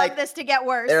we would love this to get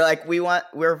worse. They're like,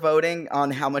 we're voting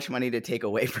on how much money to take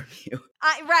away from you.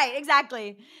 Right,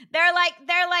 exactly. They're like,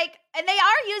 and they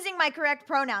are using my correct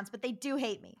pronouns, but they do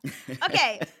hate me.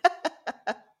 Okay.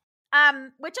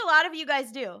 Which a lot of you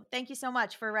guys do. Thank you so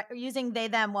much for using they,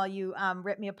 them while you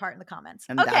rip me apart in the comments.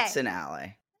 And that's an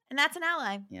ally. And that's an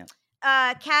ally. Yeah.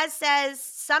 Kaz says,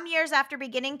 some years after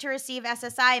beginning to receive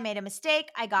SSI, I made a mistake.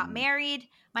 I got married.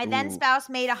 My then spouse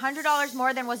made $100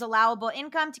 more than was allowable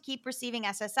income to keep receiving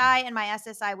SSI, and my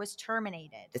SSI was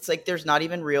terminated. It's like there's not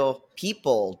even real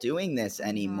people doing this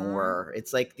anymore.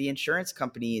 It's like the insurance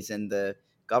companies and the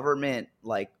government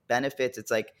like benefits. It's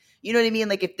like, you know what I mean?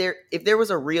 Like if there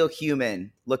was a real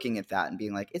human looking at that and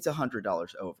being like, it's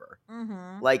 $100 over.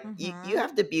 Like you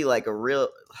have to be like a real,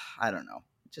 I don't know.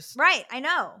 Just right. I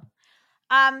know.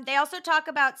 They also talk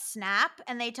about SNAP,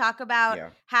 and they talk about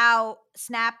how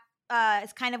SNAP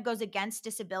kind of goes against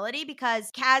disability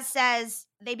because Kaz says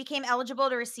they became eligible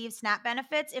to receive SNAP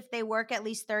benefits if they work at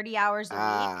least 30 hours a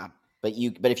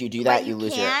week. But if you do that, you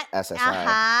lose your SSI.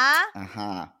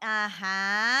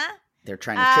 They're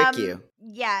trying to trick you.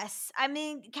 Yes. I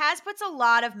mean, Kaz puts a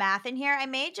lot of math in here. I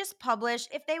may just publish,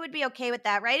 if they would be okay with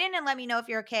that, write in and let me know if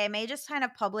you're okay. I may just kind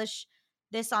of publish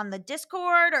this on the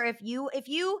Discord, or if you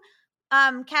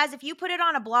Kaz, if you put it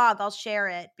on a blog, I'll share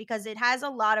it because it has a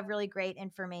lot of really great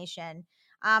information.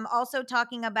 Also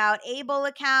talking about ABLE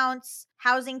accounts,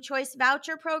 housing choice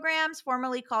voucher programs,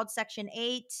 formerly called Section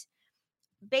 8.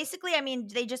 Basically, I mean,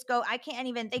 they just go,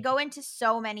 they go into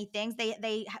so many things.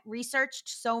 They researched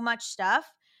so much stuff.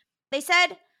 They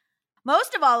said,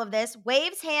 most of all of this,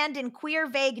 Wave's hand in queer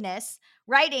vagueness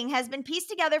writing has been pieced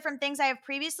together from things I have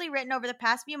previously written over the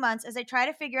past few months as I try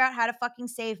to figure out how to fucking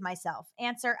save myself.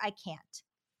 Answer, I can't.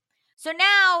 So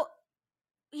now,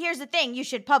 here's the thing. You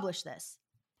should publish this.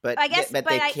 But I guess, but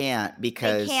they can't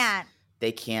because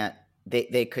they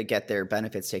could get their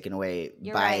benefits taken away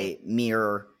by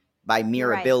mere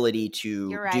ability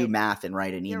to do math and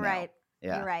write an email. You're right.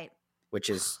 Yeah. You're right.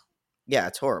 Which is,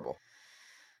 it's horrible.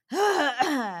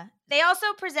 They also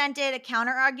presented a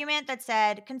counter argument that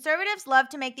said conservatives love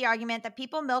to make the argument that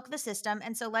people milk the system,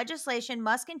 and so legislation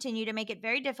must continue to make it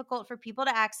very difficult for people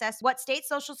to access what state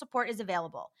social support is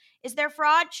available. Is there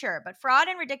fraud? Sure, but fraud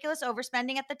and ridiculous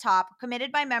overspending at the top,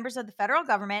 committed by members of the federal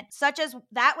government, such as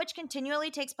that which continually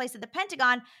takes place at the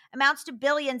Pentagon, amounts to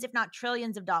billions, if not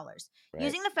trillions of dollars. Right.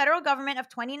 Using the federal government of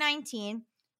 2019,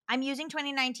 I'm using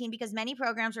 2019 because many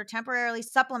programs were temporarily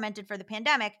supplemented for the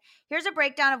pandemic. Here's a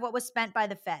breakdown of what was spent by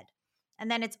the Fed. And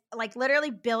then it's like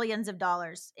literally billions of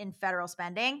dollars in federal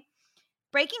spending.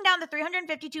 Breaking down the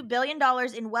 $352 billion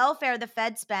in welfare the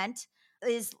Fed spent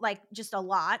is like just a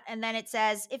lot. And then it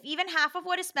says, if even half of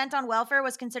what is spent on welfare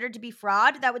was considered to be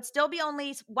fraud, that would still be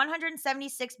only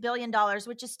 $176 billion,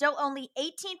 which is still only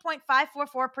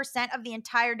 18.544% of the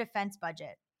entire defense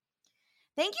budget.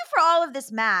 Thank you for all of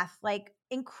this math. Like,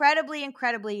 incredibly,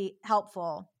 incredibly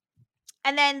helpful.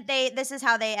 And then this is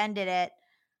how they ended it.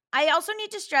 I also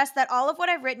need to stress that all of what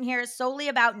I've written here is solely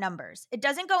about numbers. It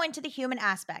doesn't go into the human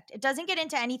aspect. It doesn't get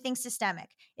into anything systemic.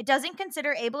 It doesn't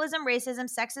consider ableism, racism,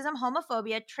 sexism,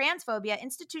 homophobia, transphobia,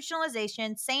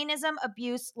 institutionalization, saneism,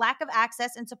 abuse, lack of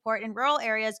access and support in rural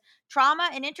areas, trauma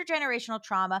and intergenerational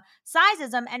trauma,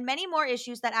 sizeism, and many more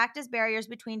issues that act as barriers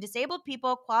between disabled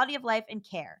people, quality of life, and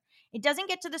care. It doesn't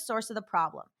get to the source of the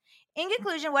problem. In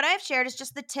conclusion, what I have shared is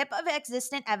just the tip of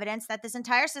existent evidence that this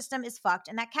entire system is fucked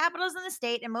and that capitalism, the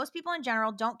state, and most people in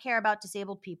general don't care about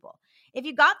disabled people. If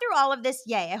you got through all of this,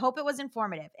 yay. I hope it was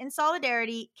informative. In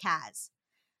solidarity, Kaz.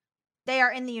 They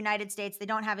are in the United States. They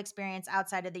don't have experience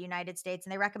outside of the United States,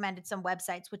 and they recommended some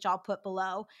websites, which I'll put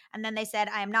below. And then they said,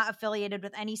 I am not affiliated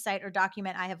with any site or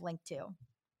document I have linked to.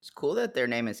 It's cool that their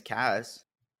name is Kaz.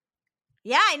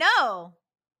 Yeah, I know.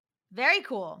 Very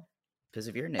cool. Because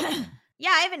of your name. Yeah,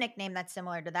 I have a nickname that's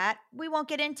similar to that. We won't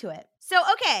get into it. So,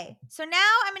 okay. So now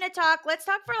I'm going to let's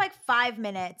talk for like 5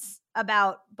 minutes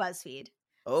about BuzzFeed.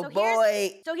 Oh So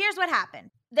boy. here's what happened.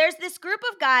 There's this group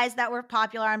of guys that were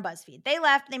popular on BuzzFeed. They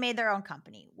left, they made their own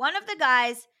company. One of the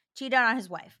guys cheated on his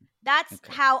wife. That's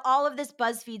how all of this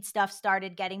BuzzFeed stuff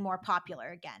started getting more popular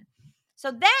again.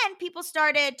 So then people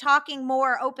started talking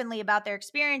more openly about their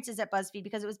experiences at BuzzFeed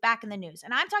because it was back in the news.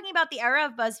 And I'm talking about the era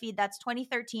of BuzzFeed that's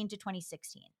 2013 to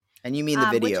 2016. And you mean the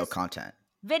video content?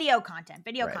 Video content.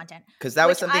 Because that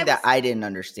was something that I didn't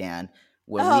understand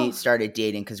when we started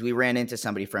dating, because we ran into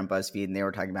somebody from BuzzFeed and they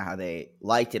were talking about how they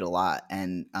liked it a lot,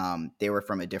 and they were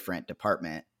from a different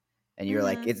department. And you're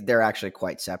like, they're actually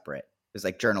quite separate. It was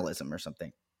like journalism or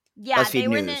something. Yeah, BuzzFeed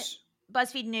News.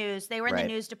 BuzzFeed News. They were in the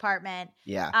news department.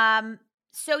 Yeah.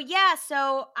 So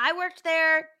I worked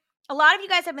there. A lot of you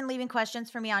guys have been leaving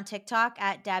questions for me on TikTok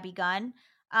at Dabby Gunn.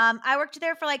 I worked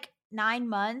there for like 9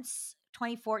 months,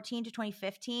 2014 to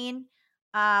 2015.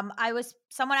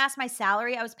 Someone asked my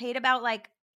salary. I was paid about like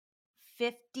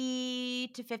 50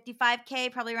 to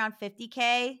 55K, probably around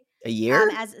 50K a year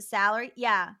as a salary.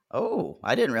 Yeah. Oh,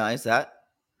 I didn't realize that.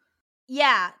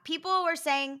 Yeah. People were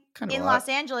saying Kind of in Los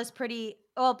Angeles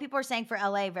people were saying for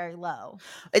LA very low.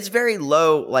 It's very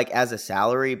low, like as a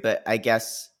salary, but I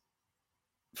guess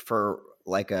for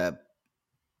like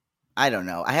I don't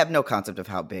know. I have no concept of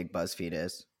how big BuzzFeed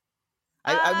is.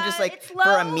 I'm just like, for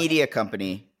a media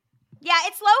company. Yeah,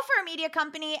 it's low for a media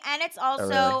company, and it's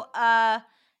also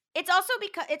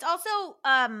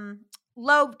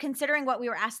low considering what we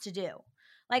were asked to do.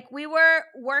 Like, we were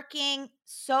working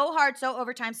so hard, so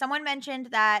overtime. Someone mentioned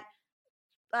that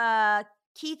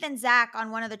Keith and Zach on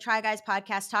one of the Try Guys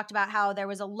podcasts talked about how there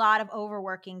was a lot of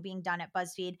overworking being done at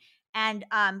BuzzFeed. And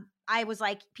I was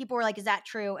like, people were like, is that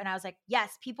true? And I was like,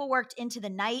 yes, people worked into the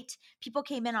night. People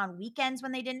came in on weekends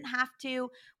when they didn't have to.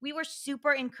 We were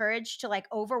super encouraged to like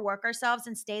overwork ourselves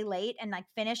and stay late and like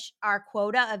finish our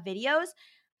quota of videos.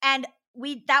 And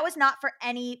that was not for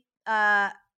any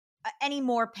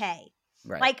more pay.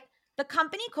 Right. Like, the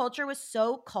company culture was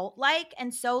so cult-like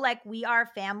and so like, we are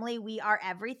family, we are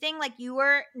everything. Like, you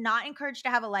were not encouraged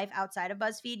to have a life outside of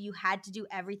BuzzFeed. You had to do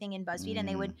everything in BuzzFeed, and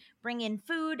they would bring in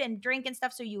food and drink and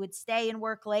stuff, so you would stay and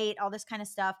work late, all this kind of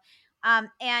stuff.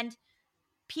 And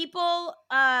people,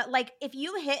 like, if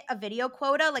you hit a video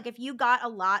quota, like if you got a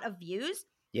lot of views,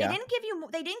 they didn't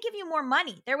give you more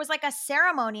money. There was like a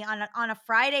ceremony on a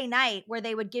Friday night where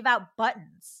they would give out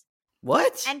buttons.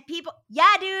 What? And people,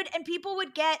 and people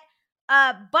would get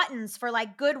buttons for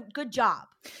like good job.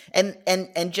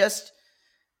 And just,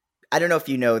 I don't know if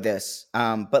you know this,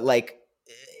 but like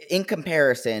in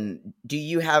comparison, do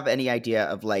you have any idea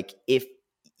of like, if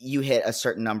you hit a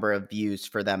certain number of views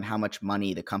for them, how much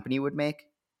money the company would make?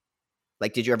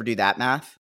 Like, did you ever do that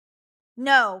math?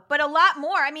 No, but a lot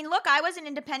more. I mean, look, I was an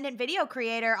independent video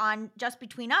creator on Just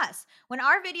Between Us. When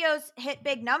our videos hit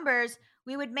big numbers,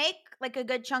 we would make like a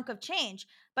good chunk of change.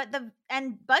 But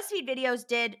BuzzFeed videos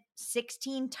did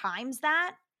 16 times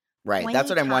that. Right. That's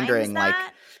what I'm wondering. That.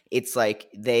 Like, it's like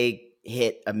they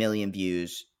hit 1 million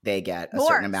views, they get a more,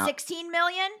 certain amount. 16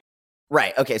 million?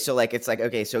 Right. Okay. So like, it's like,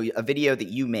 okay, so a video that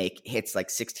you make hits like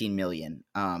 16 million,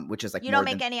 which is like, you don't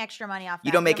make any extra money off that.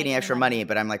 You don't make any extra money,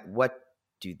 but I'm like, what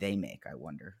do they make? I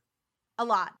wonder. A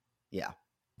lot. Yeah.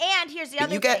 And here's the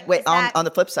other thing. On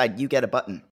the flip side, you get a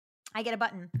button. I get a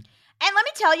button. And let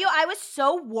me tell you, I was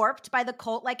so warped by the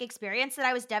cult-like experience that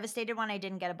I was devastated when I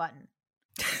didn't get a button.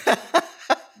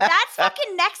 That's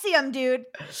fucking Nexium, dude.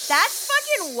 That's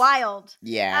fucking wild.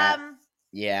 Yeah.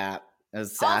 Yeah. It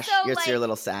was sash. It's your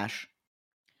little sash.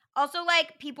 Also,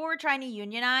 like, people were trying to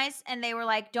unionize, and they were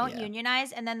like, don't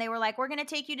unionize. And then they were like, we're going to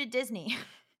take you to Disney.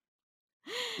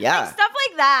 Yeah. Like, stuff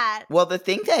like that. Well, the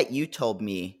thing that you told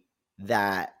me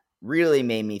that really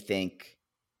made me think,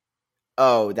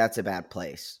 oh, that's a bad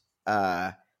place,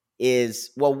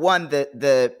 is, well, one,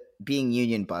 the being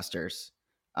union busters.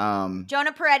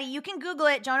 Jonah Peretti, you can Google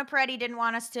it. Jonah Peretti didn't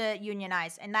want us to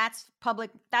unionize, and that's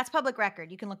public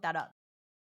record. You can look that up.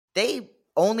 They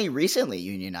only recently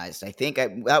unionized, I think.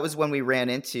 That was when we ran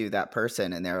into that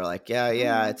person, and they were like,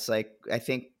 yeah, it's like, I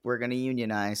think we're going to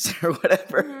unionize or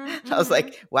whatever. I was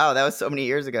like, wow, that was so many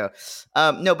years ago.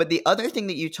 No, but the other thing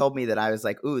that you told me that I was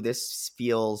like, ooh, this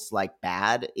feels like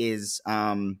bad is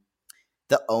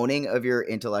the owning of your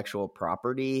intellectual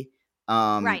property.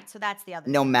 Right, so that's the other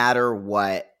no thing. Matter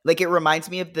what. Like, it reminds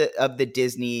me of the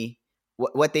Disney,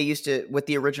 what they used to, with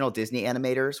the original Disney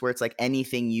animators, where it's like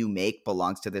anything you make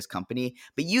belongs to this company.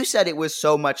 But you said it was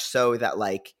so much so that,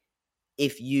 like,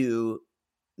 if you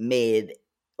made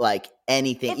like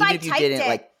anything, even if you didn't,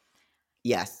 like,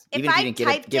 yes, even if you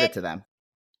didn't give it to them.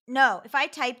 No, if I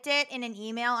typed it in an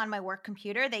email on my work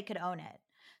computer, they could own it.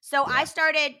 So Yeah. I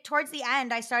started, towards the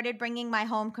end, I started bringing my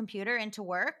home computer into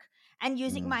work and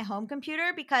using my home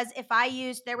computer, because if I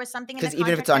used, there was something in the Because contract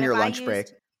even if it's on that your lunch break.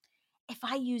 if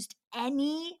I used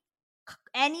any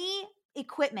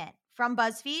equipment from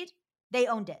BuzzFeed, they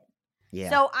owned it. Yeah.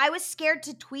 So I was scared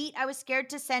to tweet. I was scared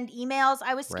to send emails.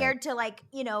 I was Right. scared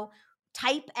to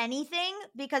type anything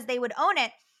because they would own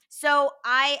it. So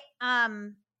I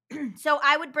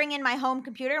would bring in my home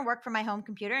computer and work from my home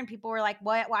computer, and people were like,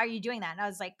 why are you doing that? And I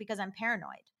was like, because I'm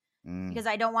paranoid, because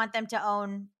I don't want them to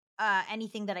own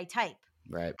anything that I type.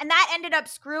 Right. And that ended up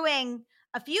screwing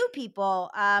a few people.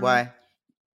 Why?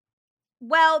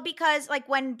 Well, because like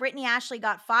when Brittany Ashley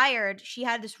got fired, she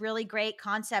had this really great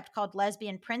concept called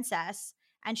Lesbian Princess,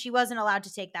 and she wasn't allowed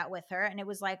to take that with her. And it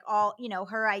was like all,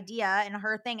 her idea and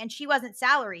her thing. And she wasn't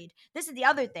salaried. This is the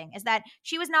other thing, is that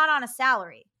she was not on a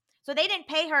salary. So they didn't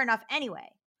pay her enough anyway.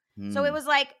 So it was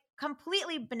like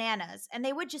completely bananas. And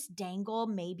they would just dangle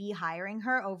maybe hiring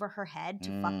her over her head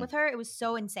to fuck with her. It was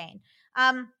so insane.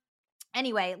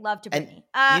 Anyway, love to Brittany.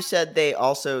 You said they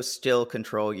also still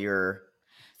control your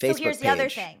Facebook so here's page, the other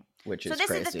thing. which is so this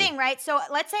crazy. is the thing, right? So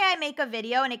let's say I make a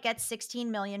video and it gets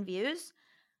 16 million views.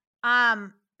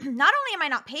 Not only am I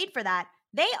not paid for that,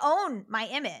 they own my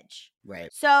image. Right.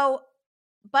 So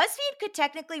BuzzFeed could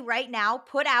technically right now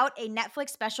put out a Netflix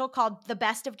special called The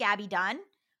Best of Gabby Dunn,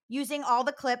 using all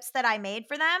the clips that I made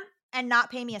for them, and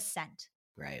not pay me a cent.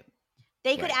 Right.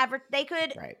 They could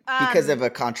Right. Because of a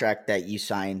contract that you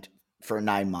signed for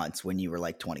 9 months when you were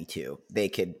like 22. They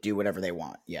could do whatever they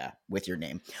want, with your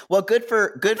name. Well, good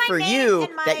for you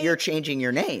that you're changing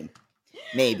your name,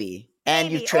 maybe.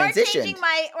 And you've transitioned.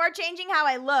 Or changing how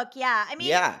I look, yeah. I mean,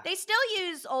 they still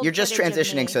use old You're just footage of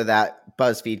transitioning me. so that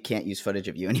BuzzFeed can't use footage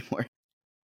of you anymore.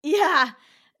 Yeah.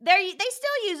 They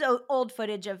still use old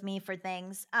footage of me for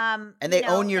things. And they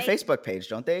own your Facebook page,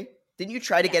 don't they? Didn't you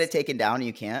try to get it taken down and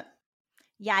you can't?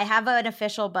 Yeah, I have an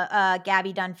official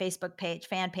Gabby Dunn Facebook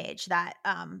fan page that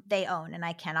they own, and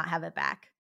I cannot have it back.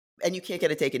 And you can't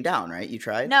get it taken down, right? You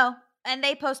tried? No, and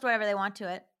they post whatever they want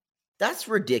to it. That's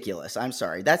ridiculous. I'm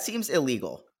sorry. That seems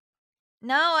illegal.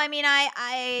 No, I mean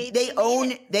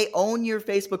they own your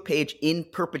Facebook page in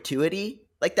perpetuity.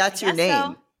 Like that's your name.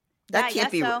 So. That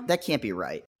can't be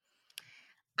right.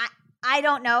 I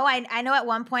don't know. I know at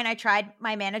one point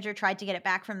my manager tried to get it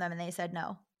back from them and they said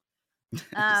no.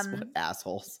 What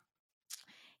assholes.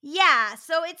 Yeah,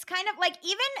 so it's kind of like,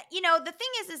 even, the thing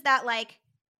is that like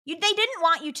they didn't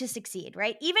want you to succeed,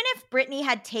 right? Even if Brittany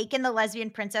had taken the lesbian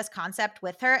princess concept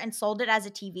with her and sold it as a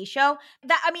TV show,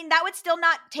 that would still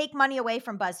not take money away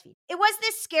from BuzzFeed. It was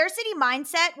this scarcity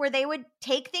mindset where they would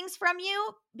take things from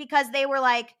you because they were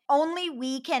like, only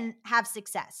we can have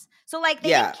success. So like they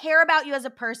didn't care about you as a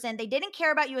person. They didn't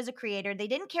care about you as a creator. They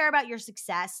didn't care about your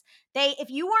success. If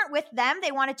you weren't with them,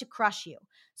 they wanted to crush you.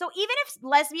 So even if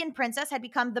Lesbian Princess had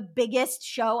become the biggest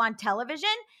show on television,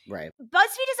 right?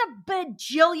 BuzzFeed is a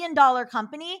bajillion-dollar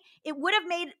company. It would have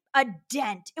made a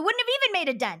dent. It wouldn't have even made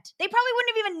a dent. They probably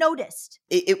wouldn't have even noticed.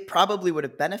 It probably would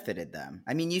have benefited them.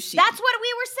 I mean, you see. That's what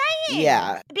we were saying.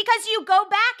 Yeah. Because you go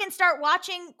back and start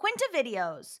watching Quinta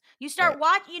videos. You start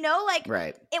right.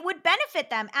 It would benefit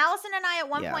them. Allison and I at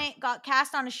one point got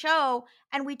cast on a show,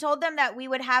 and we told them that we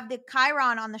would have the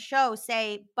Chiron on the show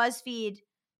say BuzzFeed,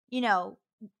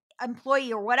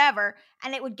 employee or whatever,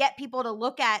 and it would get people to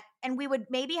look at, and we would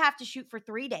maybe have to shoot for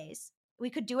 3 days.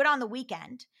 We could do it on the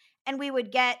weekend, and we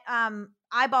would get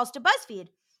eyeballs to BuzzFeed.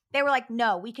 They were like,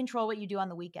 no, we control what you do on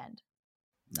the weekend.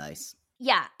 Nice.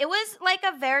 Yeah, it was like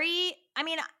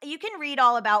you can read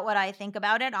all about what I think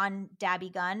about it on Dabby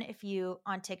Gunn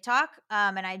on TikTok,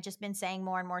 and I've just been saying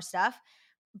more and more stuff.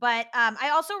 But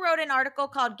I also wrote an article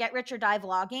called Get Rich or Die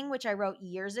Vlogging, which I wrote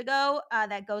years ago,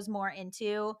 that goes more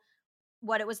into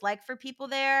what it was like for people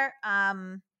there.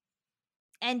 And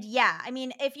yeah, I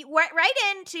mean, if you write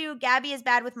into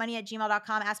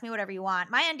gabbyisbadwithmoney@gmail.com, ask me whatever you want.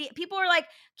 My NDA, people are like,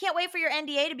 can't wait for your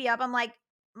NDA to be up. I'm like,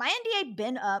 my NDA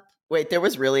been up. Wait, there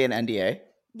was really an NDA?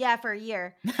 Yeah, for a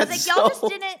year. I was like, y'all just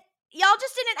didn't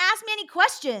ask me any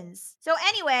questions. So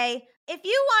anyway, if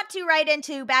you want to write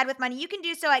into Bad With Money, you can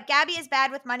do so at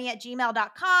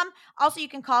gabbyisbadwithmoney@gmail.com. Also, you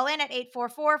can call in at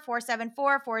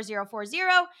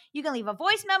 844-474-4040. You can leave a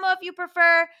voice memo if you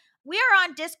prefer. We are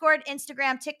on Discord,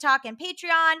 Instagram, TikTok, and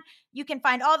Patreon. You can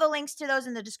find all the links to those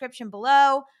in the description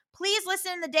below. Please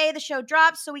listen the day the show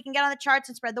drops so we can get on the charts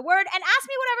and spread the word. And ask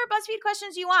me whatever BuzzFeed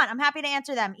questions you want. I'm happy to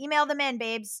answer them. Email them in,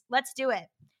 babes. Let's do it.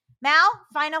 Mal,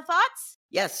 final thoughts?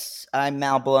 Yes, I'm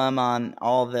Mal Blum on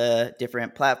all the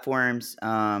different platforms,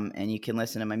 and you can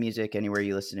listen to my music anywhere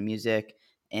you listen to music.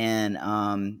 And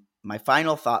my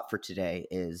final thought for today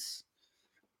is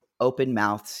open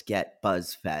mouths get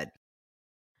buzz fed.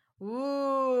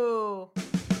 Ooh.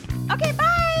 Okay,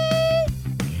 bye.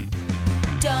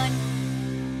 Done.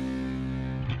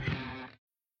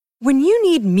 When you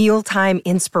need mealtime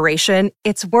inspiration,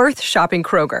 it's worth shopping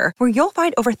Kroger, where you'll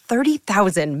find over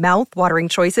 30,000 mouth-watering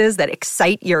choices that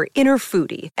excite your inner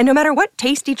foodie. And no matter what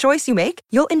tasty choice you make,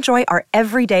 you'll enjoy our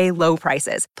everyday low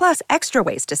prices, plus extra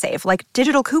ways to save, like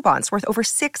digital coupons worth over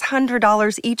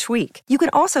 $600 each week. You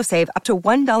can also save up to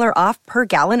 $1 off per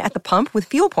gallon at the pump with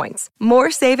fuel points.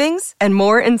 More savings and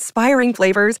more inspiring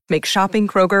flavors make shopping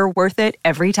Kroger worth it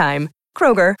every time.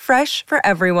 Kroger, fresh for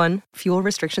everyone. Fuel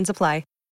restrictions apply.